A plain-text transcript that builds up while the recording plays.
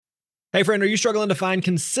Hey friend, are you struggling to find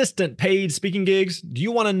consistent paid speaking gigs? Do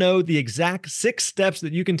you want to know the exact 6 steps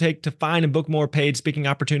that you can take to find and book more paid speaking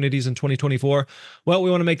opportunities in 2024? Well,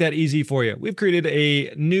 we want to make that easy for you. We've created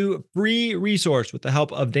a new free resource with the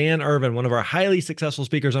help of Dan Irvin, one of our highly successful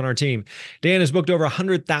speakers on our team. Dan has booked over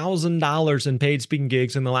 $100,000 in paid speaking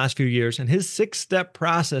gigs in the last few years, and his 6-step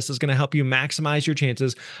process is going to help you maximize your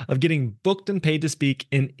chances of getting booked and paid to speak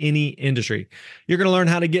in any industry. You're going to learn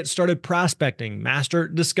how to get started prospecting, master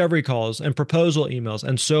discovery calls, and proposal emails,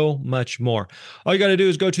 and so much more. All you got to do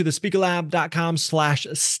is go to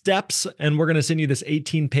thespeakerlab.com/steps, and we're going to send you this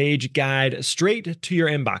 18-page guide straight to your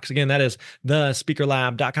inbox. Again, that is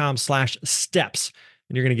thespeakerlab.com/steps,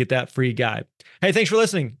 and you're going to get that free guide. Hey, thanks for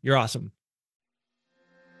listening. You're awesome.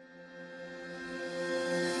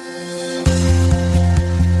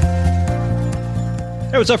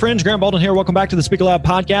 Hey, what's up, friends? Grant Baldwin here. Welcome back to the Speaker Lab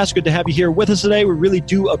podcast. Good to have you here with us today. We really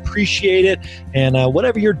do appreciate it. And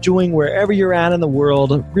whatever you're doing, wherever you're at in the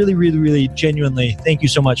world, really, genuinely, thank you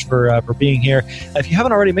so much for being here. If you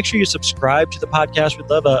haven't already, make sure you subscribe to the podcast. We'd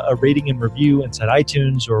love a rating and review inside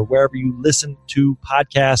iTunes or wherever you listen to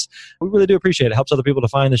podcasts. We really do appreciate it. It helps other people to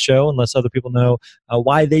find the show and lets other people know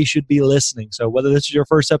why they should be listening. So whether this is your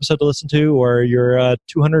first episode to listen to or your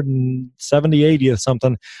 270, 80th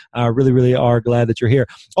something, really are glad that you're here.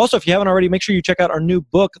 Also, if you haven't already, make sure you check out our new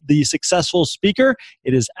book, The Successful Speaker.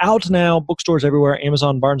 It is out now, bookstores everywhere,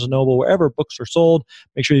 Amazon, Barnes & Noble, wherever books are sold.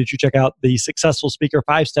 Make sure that you check out The Successful Speaker,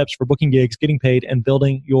 5 Steps for Booking Gigs, Getting Paid, and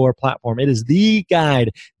Building Your Platform. It is the guide,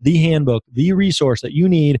 the handbook, the resource that you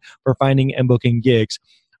need for finding and booking gigs.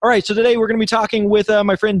 All right, so today we're going to be talking with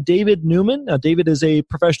my friend David Newman. David is a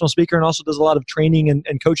professional speaker and also does a lot of training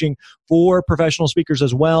and coaching for professional speakers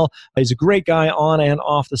as well. He's a great guy on and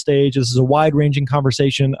off the stage. This is a wide-ranging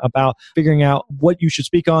conversation about figuring out what you should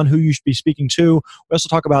speak on, who you should be speaking to. We also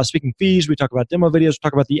talk about speaking fees. We talk about demo videos. We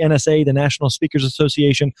talk about the NSA, the National Speakers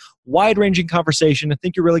Association. Wide-ranging conversation. I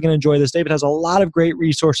think you're really going to enjoy this. David has a lot of great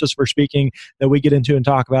resources for speaking that we get into and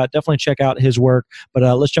talk about. Definitely check out his work. But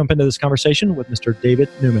let's jump into this conversation with Mr. David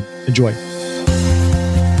Newman. Enjoy. Hey,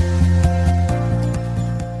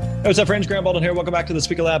 what's up, friends? Grant Baldwin here. Welcome back to the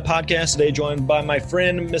Speaker Lab podcast. Today, joined by my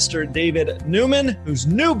friend, Mr. David Newman, whose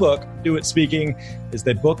new book, Do It Speaking, is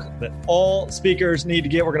the book that all speakers need to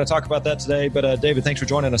get. We're going to talk about that today. But David, thanks for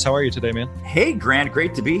joining us. How are you today, man? Hey, Grant.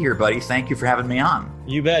 Great to be here, buddy. Thank you for having me on.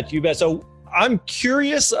 You bet. So I'm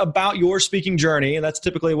curious about your speaking journey, and that's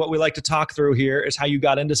typically what we like to talk through here, is how you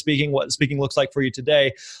got into speaking, what speaking looks like for you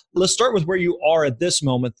today. Let's start with where you are at this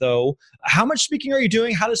moment, though. How much speaking are you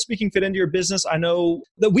doing? How does speaking fit into your business? I know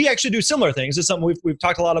that we actually do similar things. It's something we've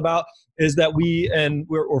talked a lot about, is that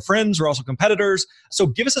we're friends, we're also competitors. So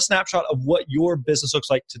give us a snapshot of what your business looks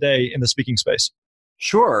like today in the speaking space.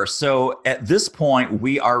 Sure. So at this point,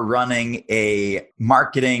 we are running a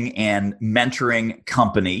marketing and mentoring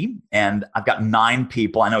company, and I've got 9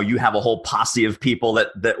 people. I know you have a whole posse of people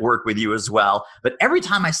that work with you as well. But every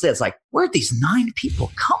time I say it, it's like, where'd these 9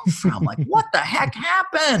 people come from? Like, what the heck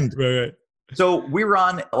happened? Right. So we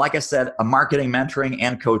run, like I said, a marketing, mentoring,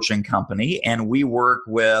 and coaching company, and we work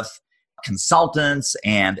with consultants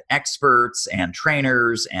and experts and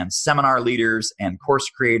trainers and seminar leaders and course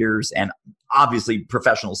creators and obviously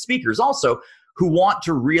professional speakers also who want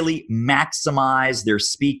to really maximize their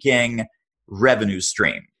speaking revenue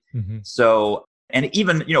stream. Mm-hmm. So, and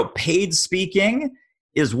even, paid speaking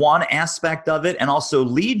is one aspect of it, and also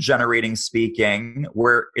lead generating speaking,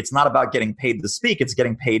 where it's not about getting paid to speak, it's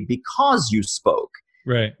getting paid because you spoke.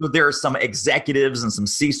 Right. So there are some executives and some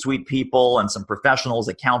C-suite people and some professionals,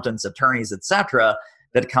 accountants, attorneys, etc.,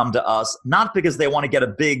 that come to us, not because they want to get a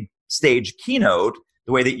big stage keynote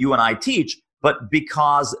the way that you and I teach, but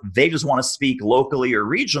because they just want to speak locally or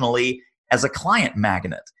regionally as a client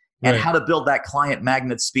magnet. And how to build that client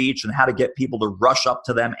magnet speech and how to get people to rush up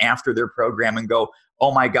to them after their program and go,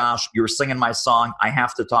 oh my gosh, you're singing my song. I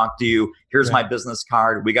have to talk to you. Here's my business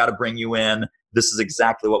card. We got to bring you in. This is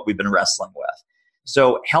exactly what we've been wrestling with.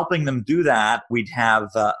 So helping them do that, we'd have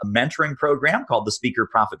a mentoring program called the Speaker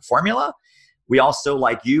Profit Formula. We also,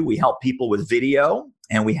 like you, we help people with video,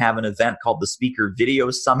 and we have an event called the Speaker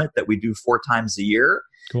Video Summit that we do 4 times a year.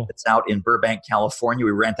 Cool. It's out in Burbank, California.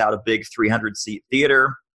 We rent out a big 300-seat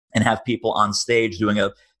theater and have people on stage doing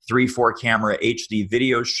a 3-4 camera HD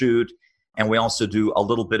video shoot. And we also do a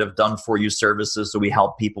little bit of done-for-you services, so we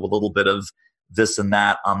help people with a little bit of this and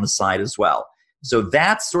that on the side as well. So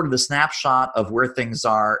that's sort of the snapshot of where things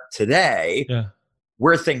are today. Yeah.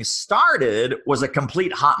 Where things started was a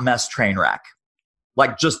complete hot mess train wreck,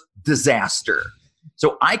 like just disaster.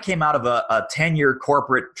 So I came out of a 10-year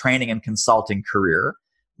corporate training and consulting career.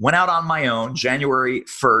 went out on my own January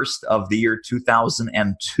 1st of the year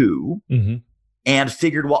 2002 and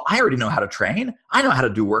figured, well, I already know how to train. I know how to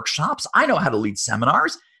do workshops. I know how to lead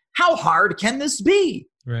seminars. How hard can this be?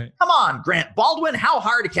 Right. Come on, Grant Baldwin. How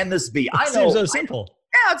hard can this be? It seems so simple.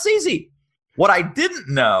 Yeah, it's easy. What I didn't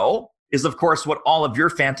know is, of course, what all of your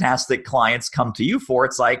fantastic clients come to you for.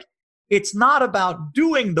 It's like, it's not about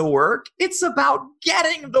doing the work. It's about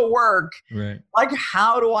getting the work. Right. Like,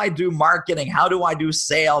 how do I do marketing? How do I do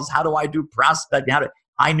sales? How do I do prospecting?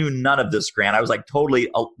 I knew none of this, Grant. I was like totally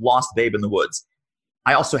a lost babe in the woods.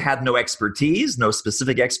 I also had no expertise, no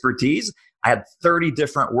specific expertise. I had 30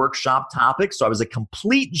 different workshop topics. So I was a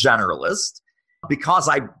complete generalist. Because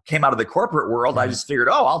I came out of the corporate world, I just figured,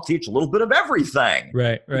 I'll teach a little bit of everything.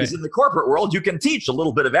 Right. Because in the corporate world, you can teach a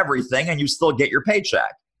little bit of everything and you still get your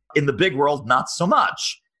paycheck. In the big world, not so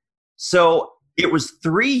much. So it was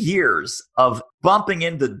 3 years of bumping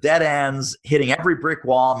into dead ends, hitting every brick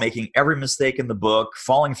wall, making every mistake in the book,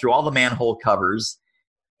 falling through all the manhole covers.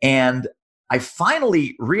 And I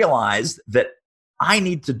finally realized that I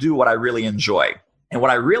need to do what I really enjoy. And what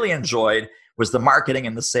I really enjoyed was the marketing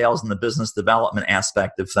and the sales and the business development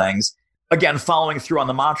aspect of things. Again, following through on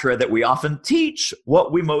the mantra that we often teach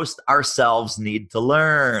what we most ourselves need to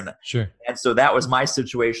learn. Sure. And so that was my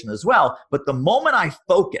situation as well. But the moment I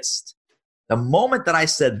focused, the moment that I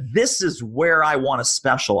said, this is where I want to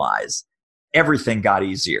specialize, everything got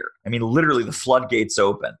easier. I mean, literally the floodgates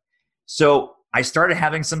open. So I started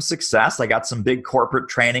having some success. I got some big corporate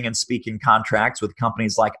training and speaking contracts with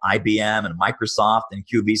companies like IBM and Microsoft and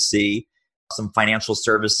QVC, some financial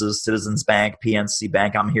services, Citizens Bank, PNC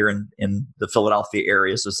Bank. I'm here in the Philadelphia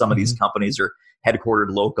area. So some of these companies are headquartered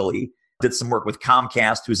locally. Did some work with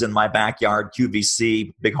Comcast, who's in my backyard.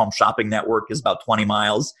 QVC, big home shopping network, is about 20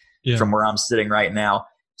 miles from where I'm sitting right now.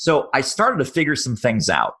 So I started to figure some things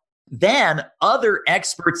out. Then other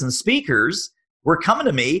experts and speakers were coming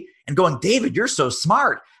to me and going, David, you're so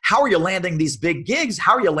smart. How are you landing these big gigs?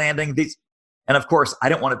 How are you landing these? And of course, I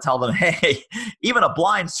didn't want to tell them, hey, even a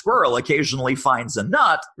blind squirrel occasionally finds a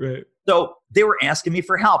nut. Right. So they were asking me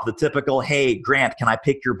for help. The typical, hey, Grant, can I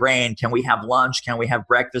pick your brain? Can we have lunch? Can we have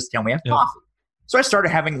breakfast? Can we have coffee? So I started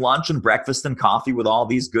having lunch and breakfast and coffee with all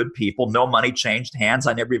these good people. No money changed hands.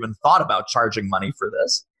 I never even thought about charging money for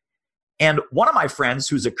this. And one of my friends,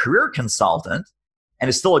 who's a career consultant and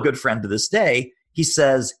is still a good friend to this day, he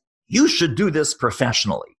says, you should do this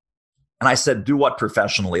professionally. And I said, do what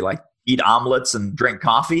professionally? Like eat omelets and drink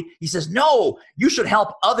coffee? He says, no, you should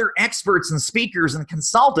help other experts and speakers and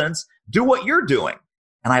consultants do what you're doing.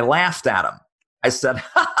 And I laughed at him. I said,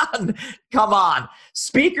 come on,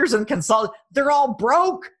 speakers and consultants, they're all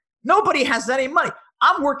broke. Nobody has any money.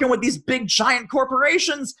 I'm working with these big giant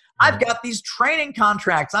corporations. I've got these training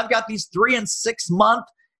contracts. I've got these 3 and 6 month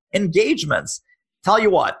engagements. Tell you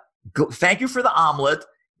what, thank you for the omelet.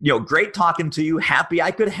 Great talking to you. Happy I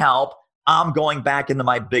could help. I'm going back into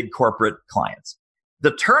my big corporate clients.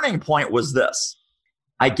 The turning point was this.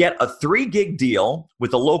 I get a 3-gig deal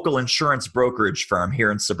with a local insurance brokerage firm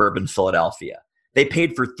here in suburban Philadelphia. They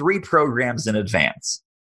paid for 3 programs in advance.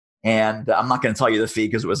 And I'm not going to tell you the fee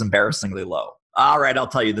because it was embarrassingly low. All right, I'll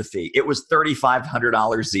tell you the fee. It was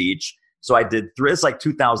 $3,500 each. So I did 3, it's like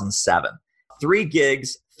 2007. 3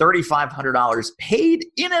 gigs, $3,500 paid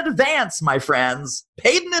in advance, my friends.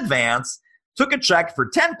 Paid in advance. Took a check for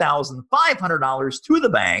 $10,500 to the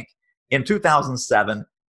bank in 2007.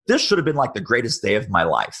 This should have been like the greatest day of my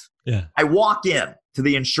life. Yeah. I walk in to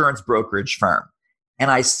the insurance brokerage firm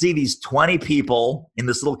and I see these 20 people in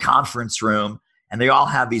this little conference room, and they all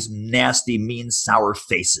have these nasty, mean, sour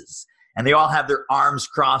faces. And they all have their arms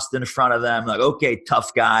crossed in front of them. Like, okay,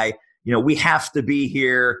 tough guy, we have to be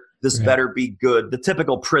here. This better be good. The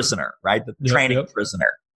typical prisoner, right? The training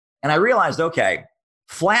prisoner. And I realized, okay,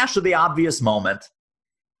 flash of the obvious moment.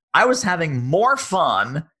 I was having more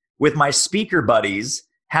fun with my speaker buddies,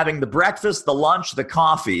 having the breakfast, the lunch, the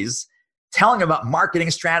coffees, telling about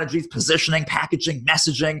marketing strategies, positioning, packaging,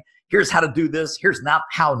 messaging. Here's how to do this. Here's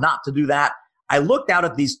how not to do that. I looked out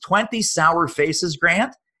at these 20 sour faces,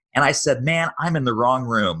 Grant, and I said, man, I'm in the wrong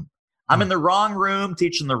room. I'm in the wrong room,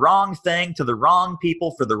 teaching the wrong thing to the wrong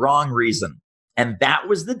people for the wrong reason. And that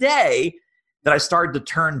was the day that I started to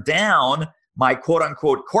turn down my quote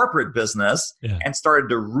unquote corporate business and started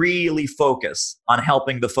to really focus on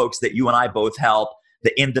helping the folks that you and I both help,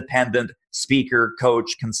 the independent speaker,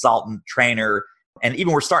 coach, consultant, trainer. And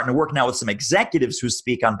even we're starting to work now with some executives who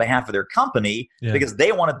speak on behalf of their company because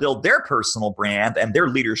they want to build their personal brand and their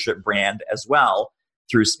leadership brand as well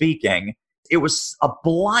through speaking. It was a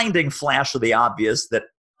blinding flash of the obvious that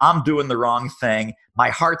I'm doing the wrong thing. My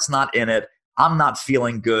heart's not in it. I'm not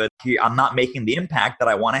feeling good. I'm not making the impact that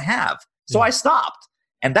I want to have. So I stopped.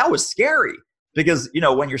 And that was scary because,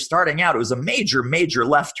 when you're starting out, it was a major, major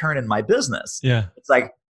left turn in my business. Yeah. It's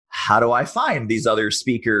like, how do I find these other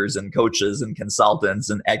speakers and coaches and consultants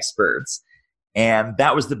and experts? And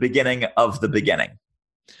that was the beginning of the beginning.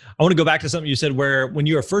 I want to go back to something you said where when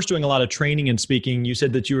you were first doing a lot of training and speaking, you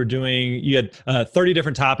said that you had 30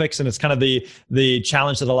 different topics, and it's kind of the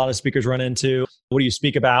challenge that a lot of speakers run into. What do you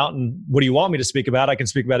speak about and what do you want me to speak about? I can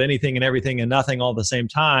speak about anything and everything and nothing all at the same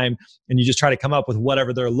time. And you just try to come up with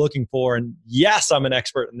whatever they're looking for. And yes, I'm an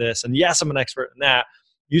expert in this. And yes, I'm an expert in that.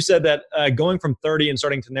 You said that going from 30 and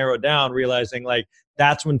starting to narrow it down, realizing like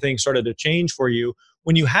that's when things started to change for you.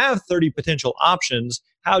 When you have 30 potential options,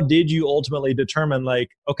 how did you ultimately determine like,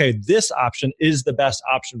 okay, this option is the best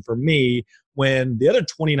option for me, when the other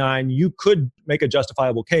 29, you could make a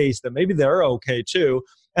justifiable case that maybe they're okay too?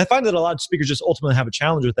 And I find that a lot of speakers just ultimately have a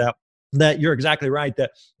challenge with that you're exactly right,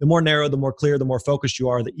 that the more narrow, the more clear, the more focused you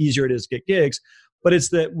are, the easier it is to get gigs. But it's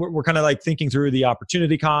that we're kind of like thinking through the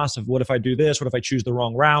opportunity cost of what if I do this? What if I choose the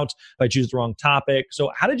wrong route? If I choose the wrong topic?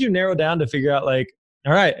 So how did you narrow down to figure out like,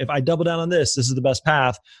 all right, if I double down on this is the best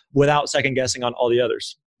path without second guessing on all the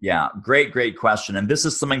others? Yeah, great question. And this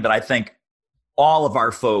is something that I think all of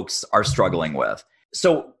our folks are struggling with.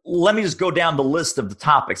 So let me just go down the list of the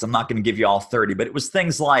topics. I'm not going to give you all 30, but it was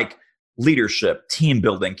things like leadership, team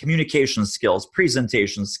building, communication skills,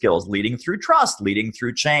 presentation skills, leading through trust, leading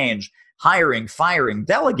through change, hiring, firing,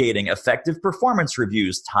 delegating, effective performance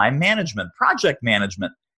reviews, time management, project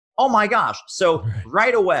management. Oh my gosh. So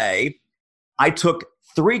right away, I took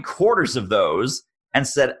 3/4 of those and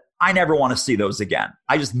said, I never want to see those again.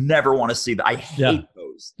 I just never want to see that. I hate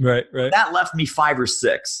those. Right. That left me 5 or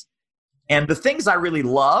 6. And the things I really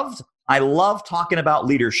loved, I loved talking about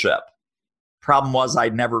leadership. Problem was I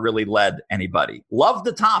never really led anybody. Loved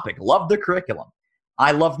the topic, loved the curriculum.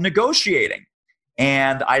 I loved negotiating.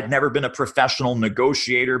 And I'd never been a professional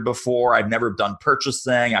negotiator before. I'd never done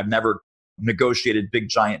purchasing. I've never negotiated big,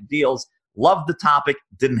 giant deals. Loved the topic,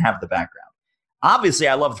 didn't have the background. Obviously,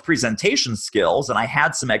 I loved presentation skills, and I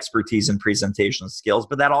had some expertise in presentation skills,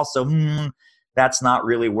 but that also, that's not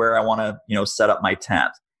really where I want to, set up my tent.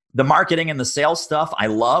 The marketing and the sales stuff I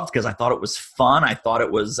loved because I thought it was fun.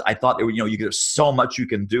 There's so much you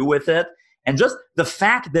can do with it. And just the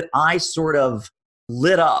fact that I sort of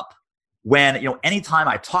lit up when, anytime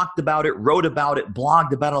I talked about it, wrote about it,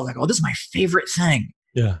 blogged about it, I was like, oh, this is my favorite thing.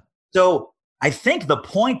 Yeah. So I think the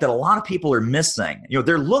point that a lot of people are missing,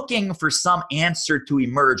 they're looking for some answer to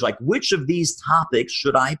emerge, like which of these topics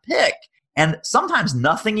should I pick? And sometimes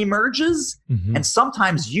nothing emerges, and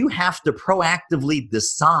sometimes you have to proactively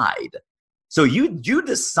decide. So you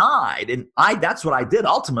decide, and that's what I did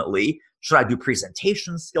ultimately. Should I do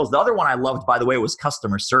presentation skills? The other one I loved, by the way, was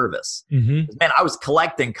customer service. Man, I was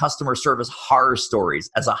collecting customer service horror stories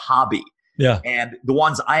as a hobby. Yeah. And the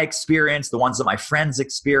ones I experienced, the ones that my friends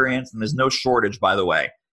experienced, and there's no shortage, by the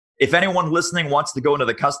way. If anyone listening wants to go into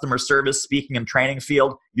the customer service, speaking, and training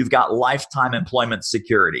field, you've got lifetime employment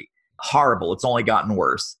security. Horrible. It's only gotten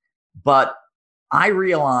worse. But I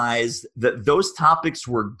realized that those topics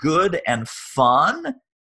were good and fun,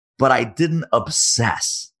 but I didn't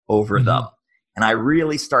obsess over them. And I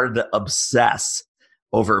really started to obsess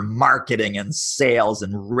over marketing and sales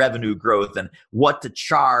and revenue growth and what to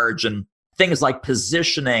charge and things like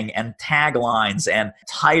positioning and taglines and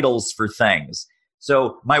titles for things.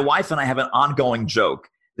 So my wife and I have an ongoing joke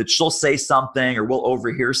that she'll say something or we'll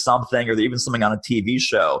overhear something or even something on a TV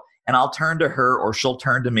show. And I'll turn to her or she'll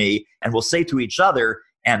turn to me and we'll say to each other,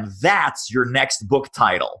 and that's your next book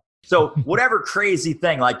title. So whatever crazy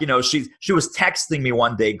thing, like, she was texting me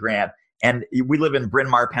one day, Grant, and we live in Bryn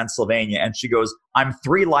Mawr, Pennsylvania. And she goes, I'm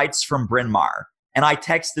 3 lights from Bryn Mawr. And I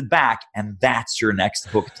texted back, and that's your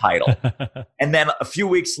next book title. And then a few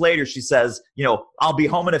weeks later, she says, I'll be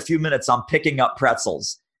home in a few minutes. I'm picking up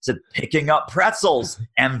pretzels. I said, picking up pretzels.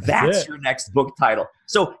 And that's your next book title.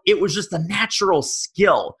 So it was just a natural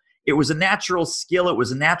skill. It was a natural skill. It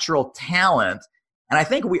was a natural talent. And I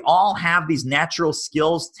think we all have these natural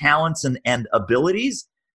skills, talents, and abilities,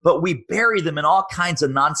 but we bury them in all kinds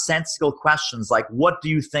of nonsensical questions like, what do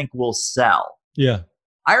you think will sell? Yeah.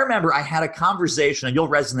 I remember I had a conversation, and you'll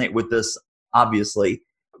resonate with this, obviously,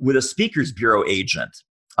 with a speakers bureau agent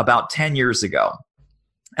about 10 years ago.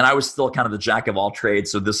 And I was still kind of the jack of all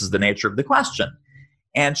trades, so this is the nature of the question.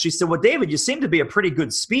 And she said, well, David, you seem to be a pretty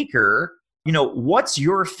good speaker. What's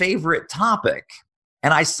your favorite topic?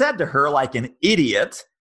 And I said to her, like an idiot,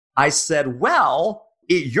 I said, well,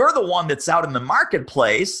 you're the one that's out in the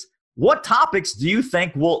marketplace. What topics do you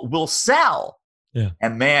think will sell? Yeah.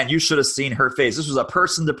 And man, you should have seen her face. This was a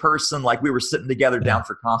person to person, like we were sitting together down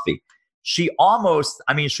for coffee. She almost,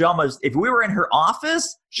 if we were in her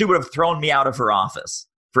office, she would have thrown me out of her office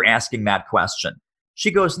for asking that question.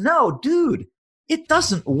 She goes, no, dude, it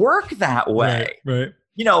doesn't work that way. Right.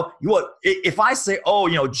 If I say,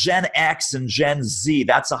 Gen X and Gen Z,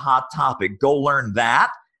 that's a hot topic. Go learn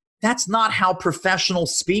that. That's not how professional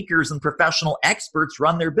speakers and professional experts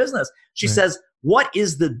run their business. She says, what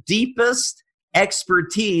is the deepest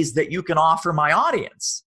expertise that you can offer my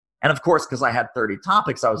audience? And of course, because I had 30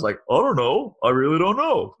 topics, I was like, I don't know. I really don't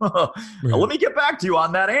know. Let me get back to you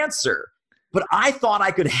on that answer. But I thought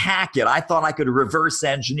I could hack it. I thought I could reverse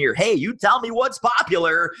engineer. Hey, you tell me what's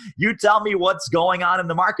popular. You tell me what's going on in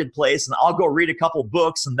the marketplace, and I'll go read a couple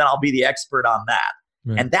books, and then I'll be the expert on that.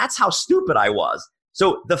 Right. And that's how stupid I was.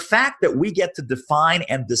 So the fact that we get to define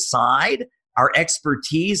and decide our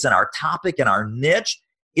expertise and our topic and our niche,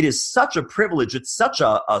 it is such a privilege. It's such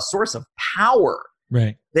a source of power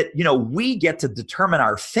that, we get to determine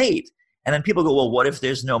our fate. And then people go, well, what if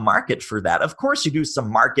there's no market for that? Of course, you do some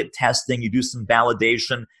market testing, you do some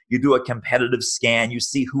validation, you do a competitive scan, you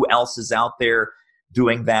see who else is out there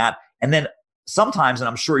doing that. And then sometimes, and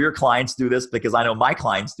I'm sure your clients do this because I know my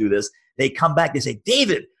clients do this, they come back, they say,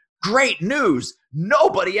 David, great news.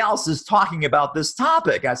 Nobody else is talking about this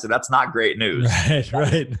topic. I said, that's not great news. That's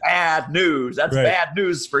bad news. That's bad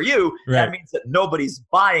news for you. That means that nobody's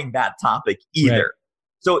buying that topic either.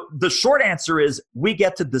 So the short answer is we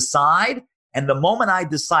get to decide. And the moment I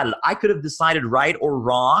decided, I could have decided right or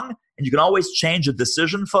wrong. And you can always change a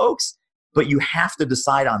decision, folks, but you have to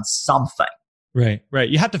decide on something. Right.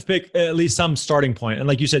 You have to pick at least some starting point. And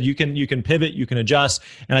like you said, you can pivot, you can adjust.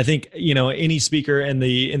 And I think, any speaker in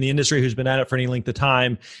the industry who's been at it for any length of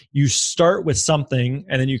time, you start with something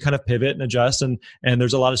and then you kind of pivot and adjust. And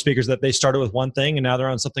there's a lot of speakers that they started with one thing and now they're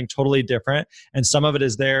on something totally different. And some of it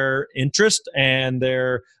is their interest and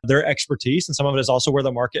their expertise. And some of it is also where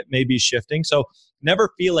the market may be shifting. So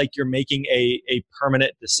never feel like you're making a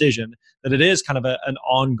permanent decision, that it is kind of an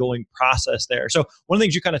ongoing process there. So one of the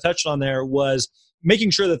things you kind of touched on there was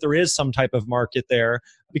making sure that there is some type of market there,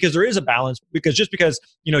 because there is a balance. Because just because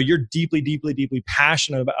you're deeply, deeply, deeply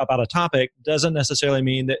passionate about a topic doesn't necessarily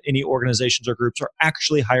mean that any organizations or groups are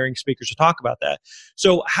actually hiring speakers to talk about that.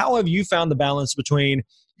 So how have you found the balance between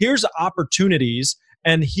here's opportunities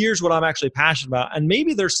and here's what I'm actually passionate about? And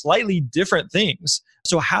maybe they're slightly different things.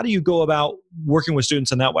 So how do you go about working with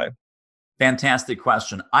students in that way? Fantastic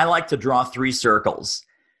question. I like to draw three circles.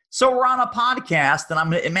 So we're on a podcast and I'm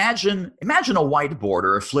going to imagine a whiteboard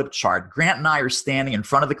or a flip chart. Grant and I are standing in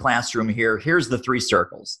front of the classroom here. Here's the three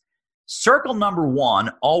circles. Circle number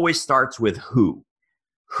one always starts with who.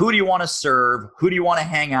 Who do you want to serve? Who do you want to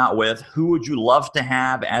hang out with? Who would you love to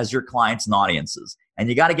have as your clients and audiences? And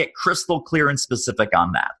you got to get crystal clear and specific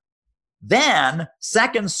on that. Then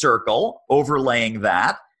second circle overlaying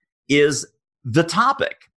that is the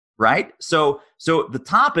topic, right? So the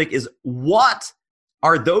topic is, what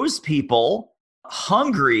are those people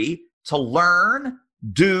hungry to learn,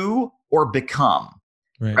 do, or become?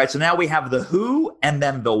 Right? So now we have the who and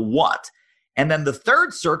then the what. And then the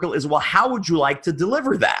third circle is, well, how would you like to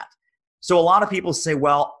deliver that? So a lot of people say,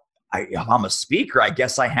 well, I'm a speaker. I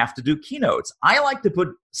guess I have to do keynotes. I like to put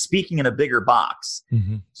speaking in a bigger box.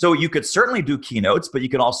 Mm-hmm. So you could certainly do keynotes, but you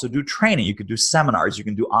could also do training. You could do seminars. You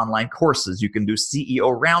can do online courses. You can do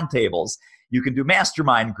CEO roundtables. You can do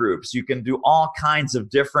mastermind groups. You can do all kinds of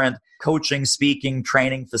different coaching, speaking,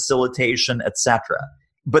 training, facilitation, etc.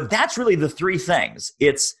 But that's really the three things.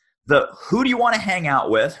 It's the who do you want to hang out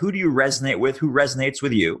with? Who do you resonate with? Who resonates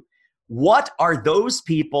with you? What are those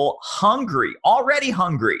people already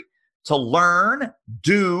hungry to learn,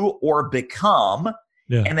 do, or become?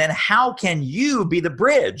 Yeah. And then how can you be the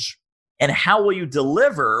bridge? And how will you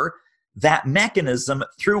deliver that mechanism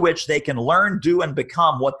through which they can learn, do, and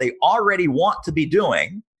become what they already want to be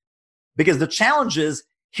doing? Because the challenge is,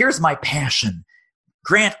 here's my passion.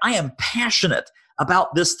 Grant, I am passionate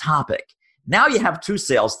about this topic. Now you have two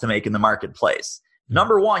sales to make in the marketplace.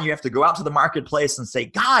 Number one, you have to go out to the marketplace and say,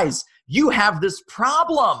 guys, you have this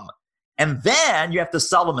problem. And then you have to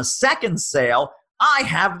sell them a second sale. I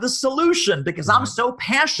have the solution because I'm so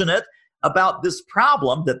passionate about this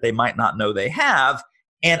problem that they might not know they have.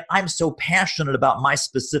 And I'm so passionate about my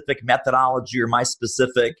specific methodology or my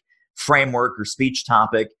specific framework or speech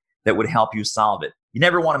topic that would help you solve it. You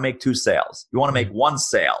never want to make two sales. You want to make one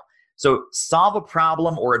sale. So solve a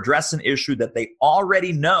problem or address an issue that they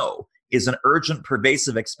already know is an urgent,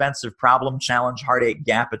 pervasive, expensive problem, challenge, heartache,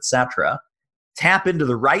 gap, etc. Tap into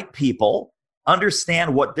the right people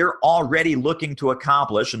understand what they're already looking to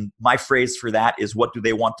accomplish. And my phrase for that is, what do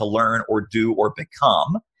they want to learn or do or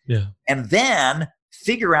become? Yeah. And then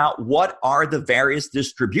figure out what are the various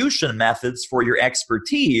distribution methods for your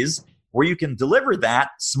expertise where you can deliver that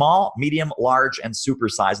small, medium, large, and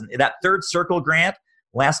supersize. And that third circle, Grant,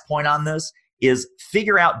 last point on this, is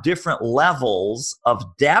figure out different levels of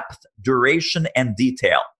depth, duration, and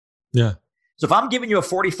detail. Yeah. So if I'm giving you a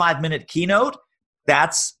 45-minute keynote,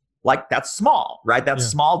 that's small, right? That's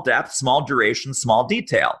small depth, small duration, small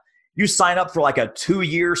detail. You sign up for like a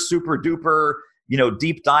 2-year super duper,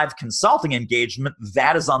 deep dive consulting engagement,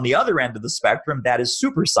 that is on the other end of the spectrum. That is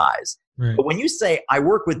supersize. Right. But when you say, I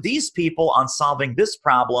work with these people on solving this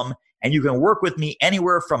problem, and you can work with me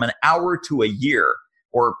anywhere from an hour to a year,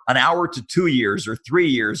 or an hour to 2 years, or 3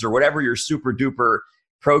 years, or whatever your super duper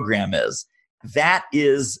program is, that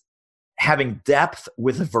is having depth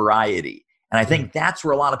with variety. And I think that's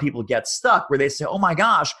where a lot of people get stuck, where they say, oh my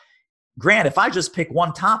gosh, Grant, if I just pick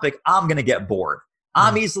one topic, I'm going to get bored.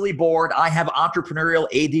 I'm easily bored. I have entrepreneurial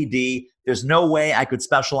ADD. There's no way I could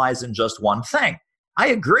specialize in just one thing. I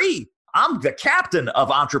agree. I'm the captain of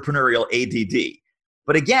entrepreneurial ADD.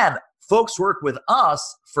 But again, folks work with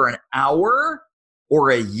us for an hour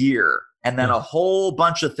or a year, and then a whole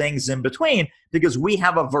bunch of things in between, because we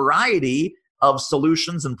have a variety of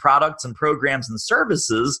solutions and products and programs and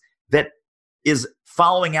services that is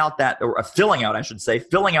filling out that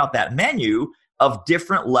menu of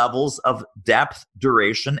different levels of depth,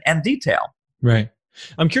 duration, and detail. Right.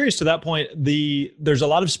 I'm curious to that point. There's a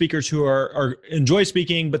lot of speakers who are enjoy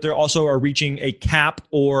speaking, but they also are reaching a cap,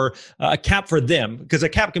 or a cap for them, because a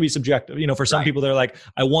cap can be subjective. For some people, they're like,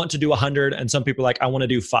 I want to do 100, and some people are like, I want to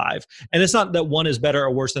do 5. And it's not that one is better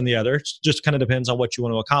or worse than the other. It just kind of depends on what you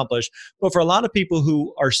want to accomplish. But for a lot of people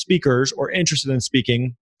who are speakers or interested in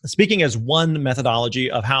speaking as one methodology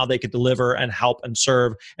of how they could deliver and help and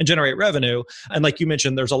serve and generate revenue. And like you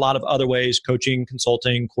mentioned, there's a lot of other ways: coaching,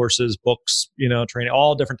 consulting, courses, books, training,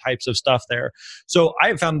 all different types of stuff there. So I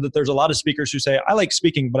have found that there's a lot of speakers who say, I like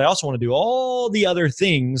speaking, but I also want to do all the other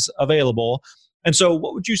things available. And so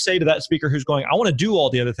what would you say to that speaker who's going, I want to do all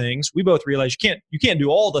the other things? We both realize you can't do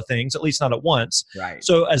all the things, at least not at once. Right.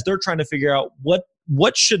 So as they're trying to figure out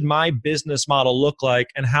what should my business model look like,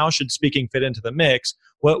 and how should speaking fit into the mix,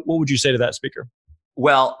 what would you say to that speaker?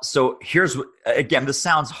 Well, so here's, again, this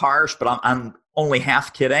sounds harsh, but I'm only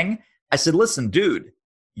half kidding. I said, listen, dude,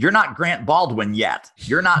 you're not Grant Baldwin yet.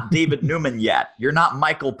 You're not David Newman yet. You're not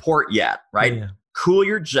Michael Port yet, right? Yeah. Cool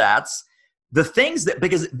your jets. The things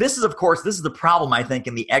because this is the problem, I think,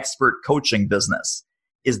 in the expert coaching business,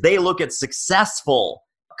 is they look at successful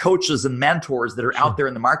coaches and mentors that are out there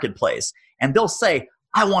in the marketplace, and they'll say,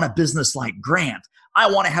 I want a business like Grant.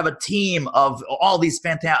 I want to have a team of all these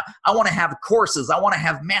fantastic, I want to have courses. I want to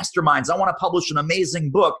have masterminds. I want to publish an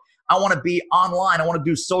amazing book. I want to be online. I want to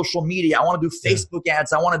do social media. I want to do Facebook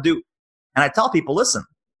ads. I want to do, and I tell people, listen,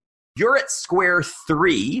 you're at square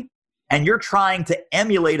 3 and you're trying to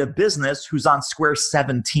emulate a business who's on square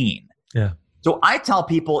 17. Yeah. So I tell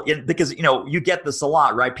people, because, you get this a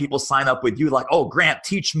lot, right? People sign up with you like, oh, Grant,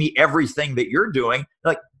 teach me everything that you're doing.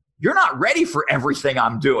 Like, you're not ready for everything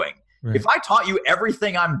I'm doing. Right. If I taught you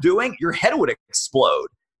everything I'm doing, your head would explode,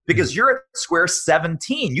 because you're at square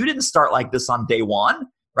 17. You didn't start like this on day 1,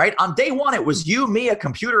 right? On day 1, it was you, me, a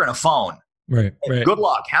computer, and a phone. Right. Good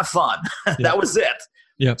luck. Have fun. That was it.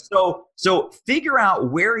 Yeah. So figure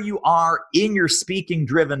out where you are in your speaking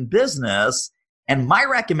driven business. And my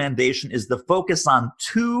recommendation is to focus on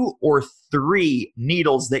 2 or 3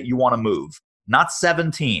 needles that you want to move, not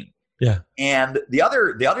 17. Yeah. And the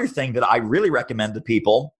other thing that I really recommend to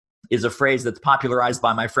people is a phrase that's popularized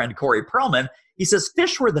by my friend Corey Perlman. He says,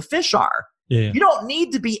 fish where the fish are. Yeah. You don't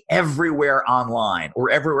need to be everywhere online or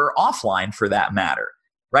everywhere offline, for that matter,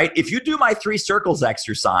 right? If you do my 3 circles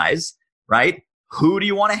exercise, right? Who do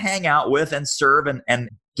you want to hang out with and serve and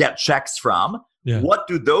get checks from? Yeah. What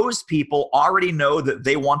do those people already know that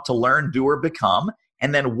they want to learn, do, or become?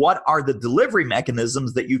 And then what are the delivery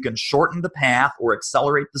mechanisms that you can shorten the path or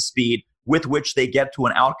accelerate the speed with which they get to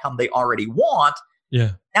an outcome they already want?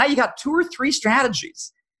 Yeah. Now you got 2 or 3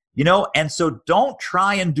 strategies, and so don't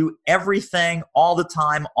try and do everything all the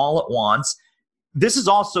time, all at once. This is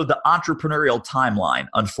also the entrepreneurial timeline,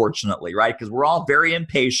 unfortunately, right? Because we're all very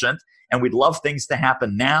impatient and we'd love things to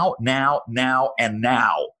happen now, and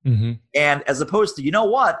now. Mm-hmm. And as opposed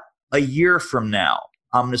to, a year from now,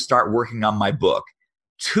 I'm going to start working on my book.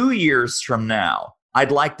 2 years from now,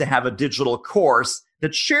 I'd like to have a digital course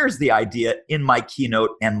that shares the idea in my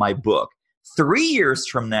keynote and my book. 3 years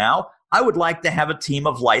from now, I would like to have a team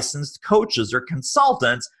of licensed coaches or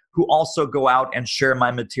consultants who also go out and share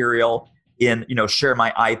my material in, share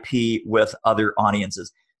my IP with other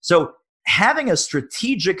audiences. So having a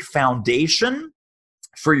strategic foundation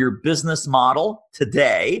for your business model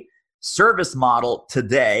today, service model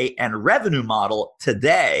today, and revenue model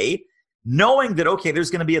today, knowing that, okay,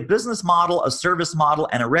 there's going to be a business model, a service model,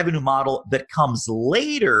 and a revenue model that comes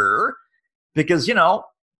later because,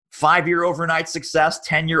 5-year overnight success,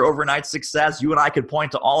 10-year overnight success, you and I could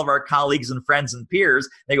point to all of our colleagues and friends and peers.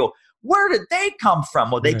 They go, where did they come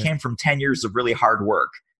from? Well, they came from 10 years of really hard work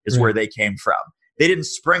is where they came from. They didn't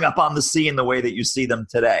spring up on the scene the way that you see them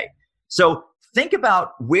today. So think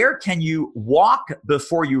about where can you walk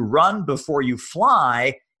before you run, before you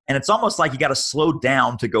fly, and it's almost like you got to slow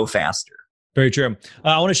down to go faster. Very true.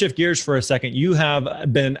 I want to shift gears for a second. You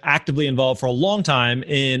have been actively involved for a long time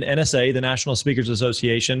in NSA, the National Speakers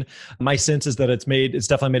Association. My sense is that it's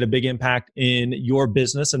definitely made a big impact in your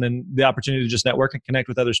business and then the opportunity to just network and connect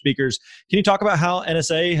with other speakers. Can you talk about how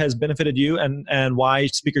NSA has benefited you and why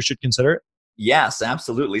speakers should consider it? Yes,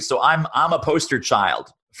 absolutely. So I'm a poster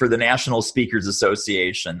child for the National Speakers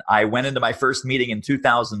Association. I went into my first meeting in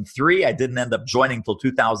 2003. I didn't end up joining till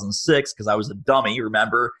 2006 because I was a dummy,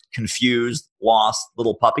 remember, confused, lost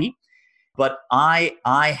little puppy. But I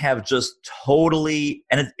have just totally,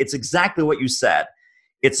 and it's exactly what you said.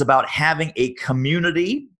 It's about having a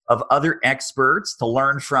community of other experts to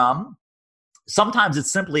learn from. Sometimes it's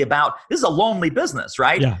simply about, this is a lonely business,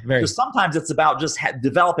 right? Yeah, very. So sometimes it's about just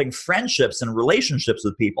developing friendships and relationships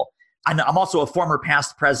with people. I'm also a former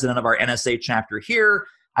past president of our NSA chapter here.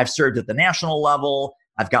 I've served at the national level.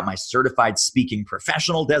 I've got my certified speaking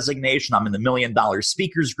professional designation. I'm in the $1 Million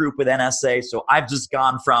Speakers Group with NSA. So I've just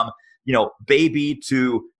gone from, baby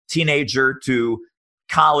to teenager to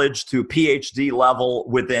college to PhD level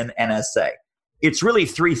within NSA. It's really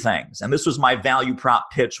three things. And this was my value prop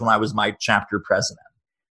pitch when I was my chapter president.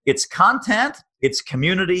 It's content, it's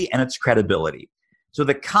community, and it's credibility. So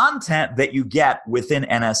the content that you get within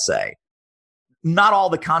NSA, not all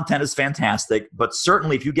the content is fantastic, but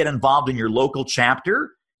certainly if you get involved in your local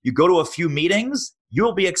chapter, you go to a few meetings,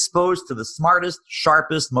 you'll be exposed to the smartest,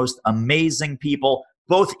 sharpest, most amazing people,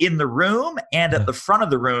 both in the room and at the front of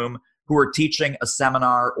the room who are teaching a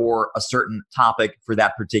seminar or a certain topic for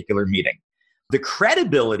that particular meeting. The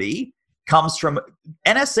credibility comes from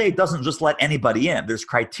NSA doesn't just let anybody in. There's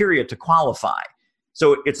criteria to qualify.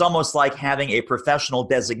 So it's almost like having a professional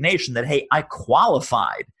designation that, hey, I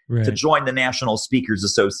qualified to join the National Speakers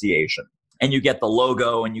Association. And you get the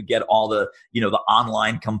logo and you get all the, the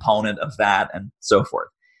online component of that and so forth.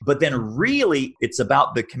 But then really it's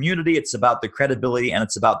about the community, it's about the credibility, and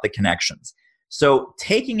it's about the connections. So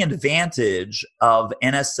taking advantage of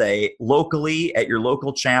NSA locally at your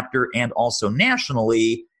local chapter and also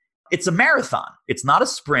nationally, it's a marathon. It's not a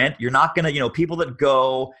sprint. You're not going to, people that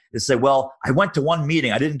go and say, well, I went to one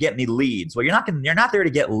meeting, I didn't get any leads. Well, you're not there to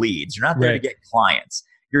get leads. You're not there to get clients.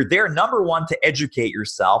 You're there, number one, to educate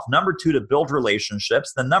yourself. Number two, to build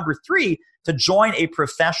relationships. Then number three, to join a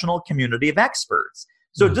professional community of experts.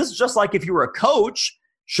 So this is just like if you were a coach,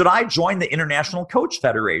 should I join the International Coach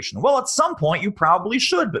Federation? Well, at some point you probably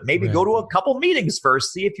should, but maybe go to a couple meetings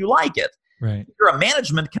first, see if you like it. Right. If you're a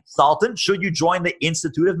management consultant, should you join the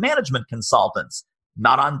Institute of Management Consultants?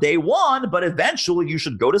 Not on day one, but eventually you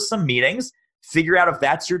should go to some meetings, figure out if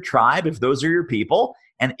that's your tribe, if those are your people.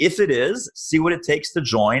 And if it is, see what it takes to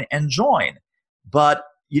join and join. But,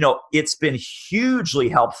 it's been hugely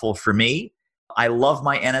helpful for me. I love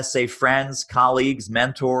my NSA friends, colleagues,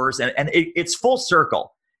 mentors, and it's full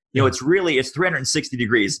circle. It's 360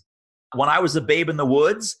 degrees. When I was a babe in the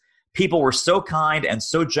woods, people were so kind and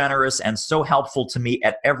so generous and so helpful to me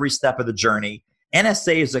at every step of the journey.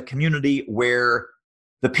 NSA is a community where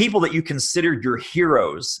the people that you considered your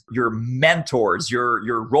heroes, your mentors,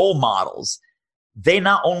 your role models, they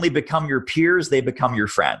not only become your peers, they become your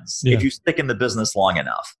friends if you stick in the business long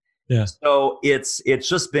enough. Yeah. So it's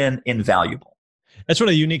just been invaluable. That's one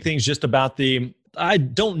of the unique things just about I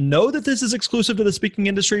don't know that this is exclusive to the speaking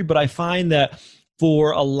industry, but I find that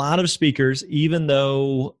for a lot of speakers, even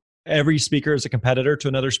though every speaker is a competitor to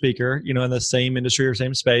another speaker, in the same industry or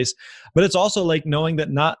same space, but it's also like knowing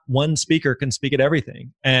that not one speaker can speak at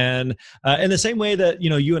everything. And in the same way that,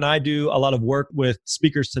 you and I do a lot of work with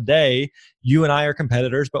speakers today, you and I are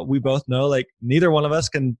competitors, but we both know like neither one of us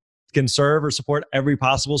can can serve or support every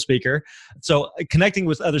possible speaker. So connecting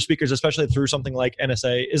with other speakers, especially through something like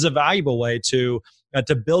NSA, is a valuable way to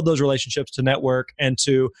build those relationships, to network, and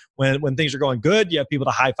to when things are going good, you have people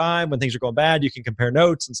to high five. When things are going bad, you can compare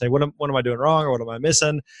notes and say, what am I doing wrong or what am I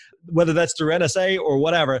missing? Whether that's through NSA or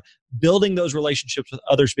whatever, building those relationships with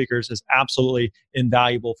other speakers is absolutely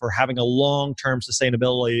invaluable for having a long-term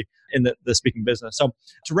sustainability in the speaking business. So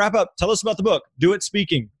to wrap up, tell us about the book, Do It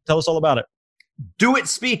Speaking. Tell us all about it. Do It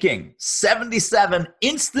Speaking, 77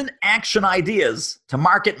 instant action ideas to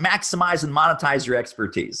market, maximize, and monetize your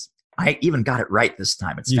expertise. I even got it right this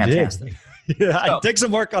time. It's fantastic. Yeah, so, take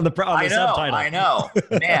some work on the subtitle. I know.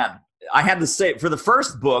 Man, I had to say, for the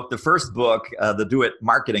first book, the Do It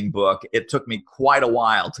Marketing book, it took me quite a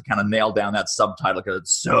while to kind of nail down that subtitle because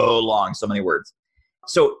it's so long, so many words.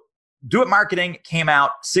 So Do It Marketing came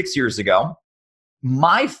out 6 years ago.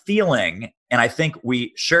 My feeling, and I think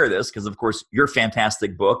we share this because, of course, your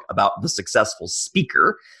fantastic book about the successful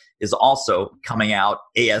speaker is also coming out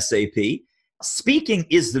ASAP. Speaking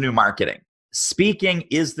is the new marketing. Speaking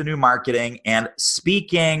is the new marketing, and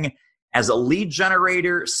speaking as a lead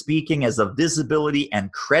generator, speaking as a visibility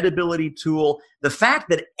and credibility tool. The fact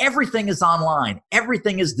that everything is online,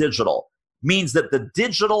 everything is digital, means that the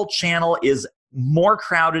digital channel is more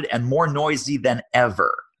crowded and more noisy than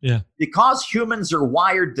ever. Yeah. Because humans are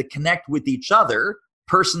wired to connect with each other,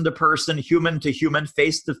 person to person, human to human,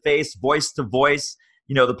 face to face, voice to voice,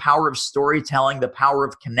 the power of storytelling, the power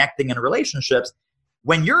of connecting in relationships.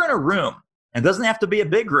 When you're in a room, and it doesn't have to be a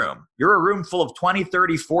big room, you're a room full of 20,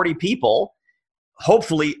 30, 40 people,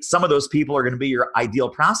 hopefully some of those people are going to be your ideal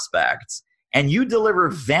prospects, and you deliver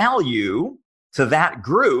value to that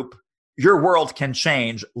group, your world can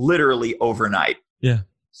change literally overnight. Yeah.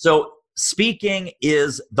 So speaking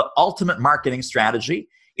is the ultimate marketing strategy.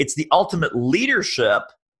 It's the ultimate leadership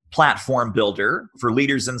platform builder for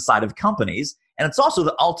leaders inside of companies. And it's also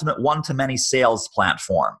the ultimate one-to-many sales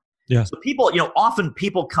platform. Yeah. So people, often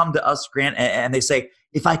people come to us, Grant, and they say,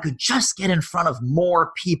 if I could just get in front of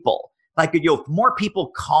more people, if more people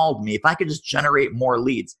called me, if I could just generate more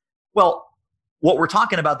leads. Well, what we're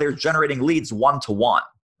talking about there is generating leads one-to-one,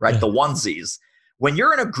 right? Yeah. The onesies. When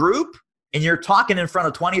you're in a group and you're talking in front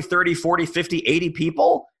of 20, 30, 40, 50, 80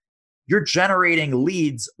 people, you're generating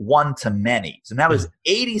leads one-to-many. So now there's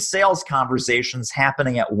 80 sales conversations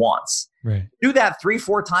happening at once. Right. Do that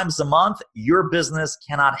 3-4 times a month, your business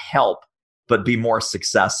cannot help but be more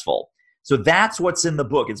successful. So that's what's in the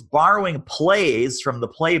book. It's borrowing plays from the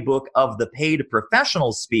playbook of the paid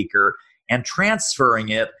professional speaker and transferring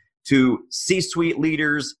it to C-suite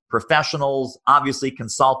leaders, professionals, obviously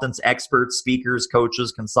consultants, experts, speakers,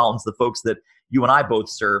 coaches, consultants, the folks that you and I both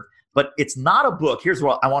serve. But it's not a book. Here's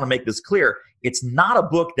what I want to make this clear. It's not a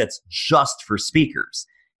book that's just for speakers.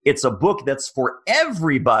 It's a book that's for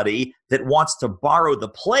everybody that wants to borrow the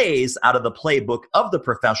plays out of the playbook of the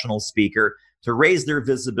professional speaker to raise their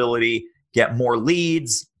visibility, get more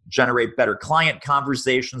leads, generate better client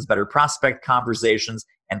conversations, better prospect conversations,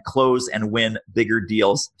 and close and win bigger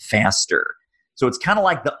deals faster. So it's kind of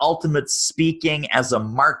like the ultimate speaking as a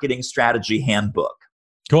marketing strategy handbook.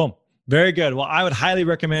 Cool. Very good. Well, I would highly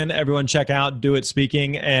recommend everyone check out Do It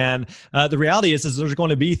Speaking. And the reality is there's going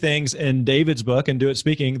to be things in David's book and Do It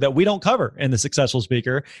Speaking that we don't cover in The Successful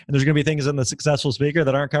Speaker. And there's going to be things in The Successful Speaker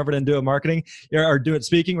that aren't covered in Do It Marketing, or Do It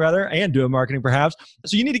Speaking rather, and Do It Marketing perhaps.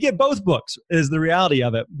 So you need to get both books is the reality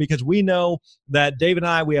of it, because we know that David and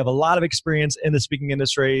I, we have a lot of experience in the speaking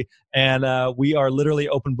industry, and we are literally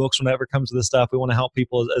open books whenever it comes to this stuff. We want to help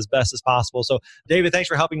people as best as possible. So David, thanks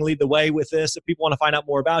for helping lead the way with this. If people want to find out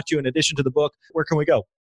more about you, in addition to the book, where can we go?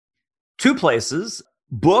 2 places.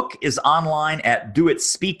 Book is online at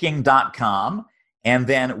doitspeaking.com. And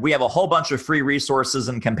then we have a whole bunch of free resources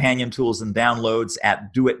and companion tools and downloads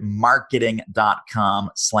at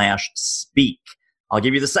doitmarketing.com/speak. I'll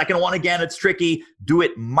give you the second one again. It's tricky.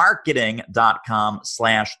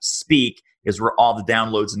 doitmarketing.com/speak is where all the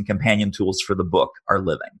downloads and companion tools for the book are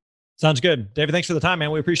living. Sounds good. David, thanks for the time,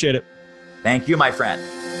 man. We appreciate it. Thank you, my friend.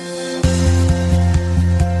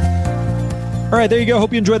 All right, there you go.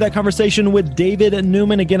 Hope you enjoyed that conversation with David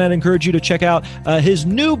Newman. Again, I'd encourage you to check out his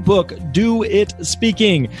new book, Do It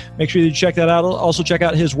Speaking. Make sure you check that out. Also, check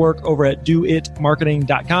out his work over at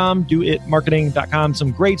doitmarketing.com, doitmarketing.com.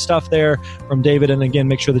 Some great stuff there from David. And again,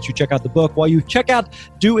 make sure that you check out the book. While you check out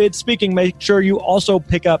Do It Speaking, make sure you also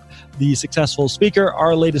pick up The Successful Speaker,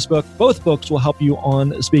 our latest book. Both books will help you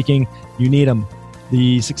on speaking. You need them.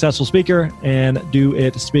 The Successful Speaker and Do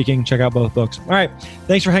It Speaking. Check out both books. All right.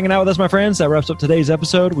 Thanks for hanging out with us, my friends. That wraps up today's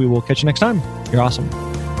episode. We will catch you next time. You're awesome.